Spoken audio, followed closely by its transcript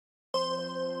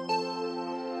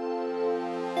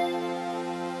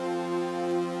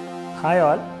Hi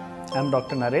all, I am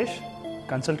Dr. Naresh,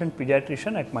 Consultant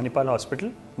Pediatrician at Manipal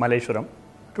Hospital, Malleshwaram.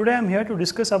 Today I am here to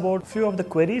discuss about few of the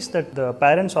queries that the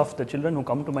parents of the children who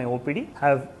come to my OPD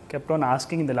have kept on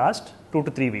asking in the last 2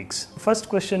 to 3 weeks. First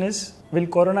question is, will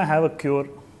Corona have a cure?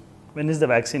 When is the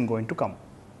vaccine going to come?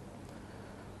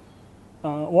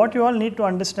 What you all need to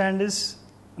understand is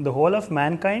the whole of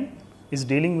mankind is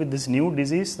dealing with this new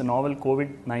disease, the novel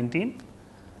COVID-19.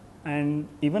 And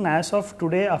even as of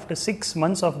today, after 6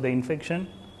 months of the infection,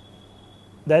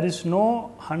 there is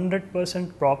no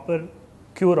 100% proper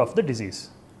cure of the disease.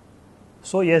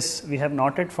 So yes, we have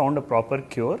not yet found a proper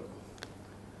cure.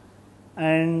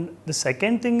 And the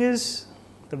second thing is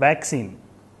the vaccine.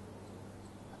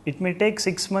 It may take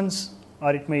 6 months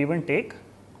or it may even take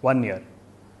 1 year.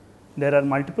 There are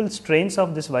multiple strains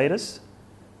of this virus,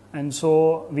 and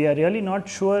so we are really not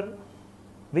sure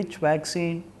which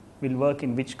vaccine will work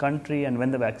in which country and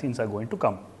when the vaccines are going to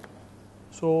come.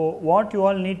 So what you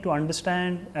all need to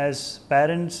understand as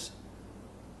parents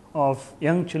of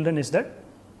young children is that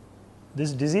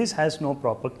this disease has no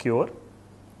proper cure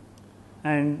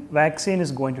and vaccine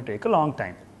is going to take a long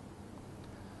time.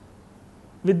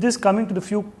 With this, coming to the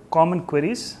few common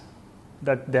queries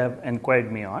that they have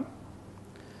inquired me on.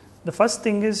 The first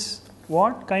thing is,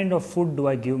 what kind of food do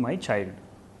I give my child?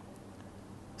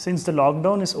 Since the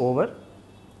lockdown is over,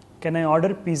 can I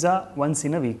order pizza once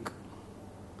in a week?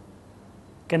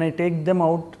 Can I take them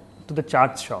out to the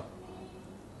chaat shop?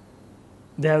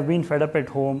 They have been fed up at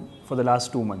home for the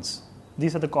last 2 months.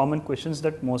 These are the common questions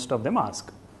that most of them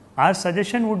ask. Our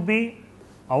suggestion would be,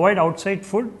 avoid outside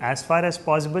food as far as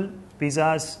possible,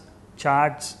 pizzas,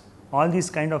 chaats, all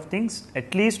these kind of things,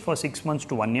 at least for 6 months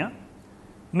to 1 year.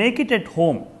 Make it at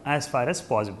home as far as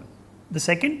possible. The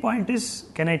second point is,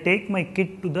 can I take my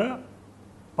kid to the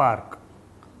park?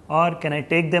 Or can I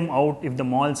take them out if the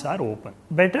malls are open?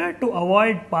 Better to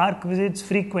avoid park visits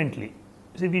frequently.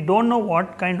 See, we don't know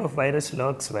what kind of virus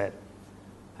lurks where.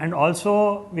 And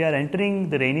also, we are entering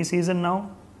the rainy season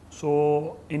now.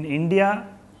 So, in India,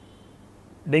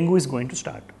 dengue is going to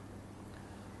start.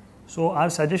 So, our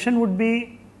suggestion would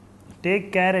be,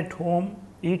 take care at home,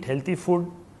 eat healthy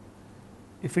food.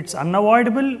 If it's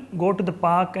unavoidable, go to the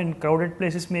park and crowded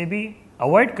places maybe.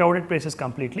 Avoid crowded places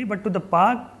completely, but to the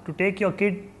park to take your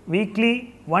kid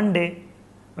weekly, 1 day,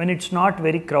 when it's not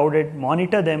very crowded,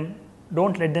 monitor them,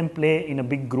 don't let them play in a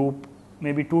big group,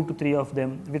 maybe 2 to 3 of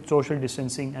them with social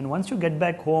distancing, and once you get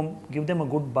back home, give them a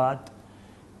good bath,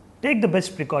 take the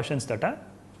best precautions that are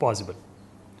possible.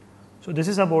 So this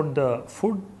is about the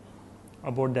food,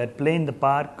 about their play in the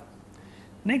park.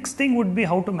 Next thing would be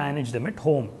how to manage them at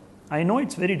home. I know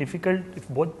it's very difficult if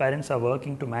both parents are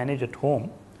working to manage at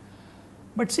home.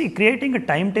 But see, creating a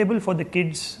timetable for the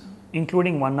kids,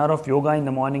 including 1 hour of yoga in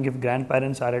the morning if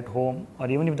grandparents are at home, or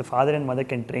even if the father and mother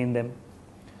can train them.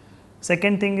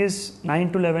 Second thing is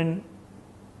 9 to 11,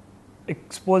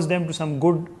 expose them to some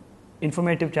good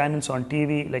informative channels on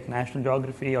TV like National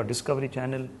Geography or Discovery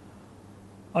Channel,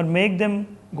 or make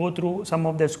them go through some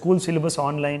of their school syllabus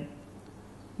online.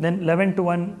 Then 11 to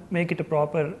 1, make it a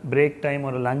proper break time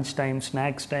or a lunch time,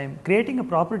 snacks time. Creating a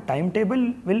proper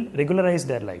timetable will regularize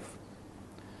their life.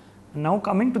 Now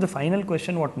coming to the final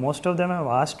question, what most of them have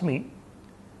asked me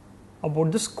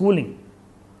about the schooling.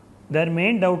 Their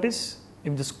main doubt is,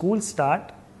 if the schools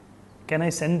start, can I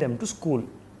send them to school?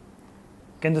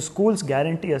 Can the schools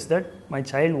guarantee us that my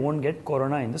child won't get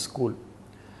corona in the school?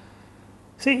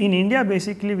 See, in India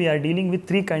basically we are dealing with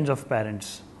 3 kinds of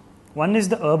parents. One is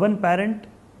the urban parent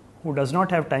who does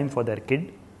not have time for their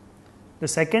kid. The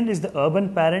second is the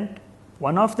urban parent,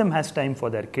 one of them has time for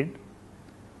their kid,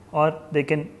 or they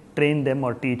can train them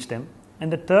or teach them.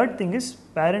 And the third thing is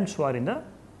parents who are in the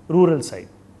rural side.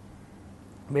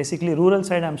 Basically rural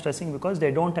side I am stressing because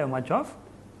they don't have much of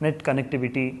net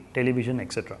connectivity, television,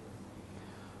 etc.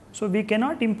 So we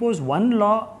cannot impose one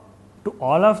law to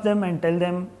all of them and tell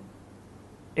them,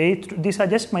 these are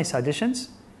just my suggestions,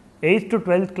 8th to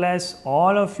 12th class,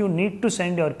 all of you need to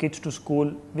send your kids to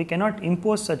school. We cannot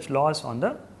impose such laws on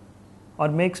the, or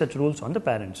make such rules on the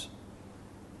parents.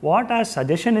 What our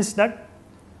suggestion is that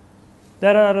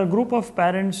there are a group of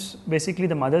parents, basically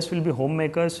the mothers will be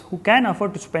homemakers who can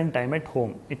afford to spend time at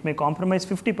home. It may compromise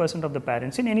 50% of the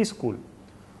parents in any school.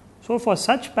 So for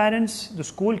such parents, the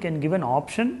school can give an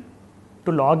option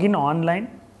to log in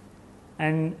online,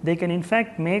 and they can in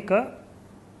fact make a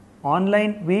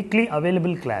online weekly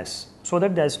available class so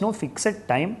that there is no fixed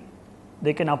time.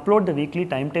 They can upload the weekly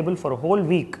timetable for a whole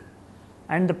week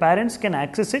and the parents can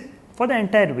access it for the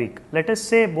entire week. Let us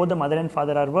say both the mother and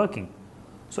father are working.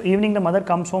 So evening the mother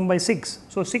comes home by 6.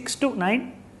 So 6 to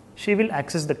 9 she will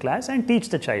access the class and teach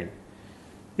the child.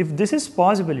 If this is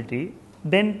possibility,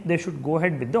 then they should go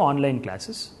ahead with the online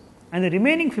classes, and the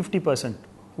remaining 50%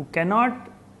 who cannot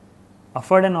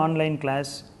afford an online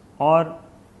class or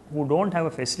who don't have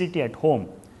a facility at home,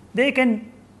 they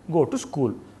can go to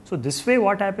school. So this way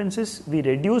what happens is we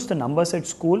reduce the numbers at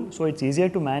school, so it's easier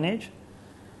to manage,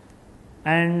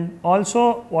 and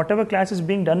also whatever class is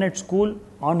being done at school,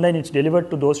 online it's delivered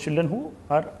to those children who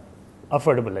are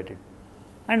affordable at it.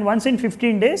 And once in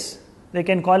 15 days, they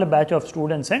can call a batch of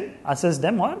students and assess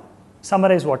them or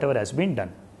summarize whatever has been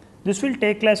done. This will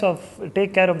take care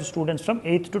of the students from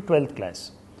 8th to 12th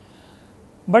class.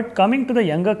 But coming to the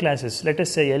younger classes, let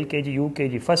us say LKG,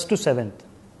 UKG, 1st to 7th,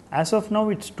 as of now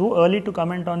it's too early to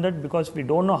comment on that because we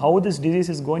don't know how this disease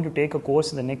is going to take a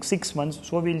course in the next 6 months.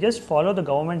 So we'll just follow the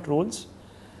government rules,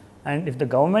 and if the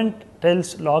government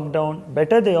tells lockdown,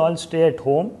 better they all stay at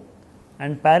home,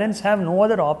 and parents have no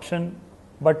other option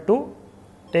but to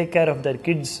take care of their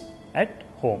kids at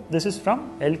home. This is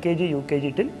from LKG,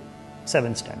 UKG till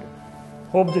 7th standard.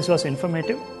 Hope this was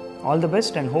informative. All the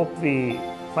best, and hope we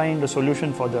find a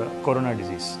solution for the corona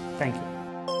disease. Thank you.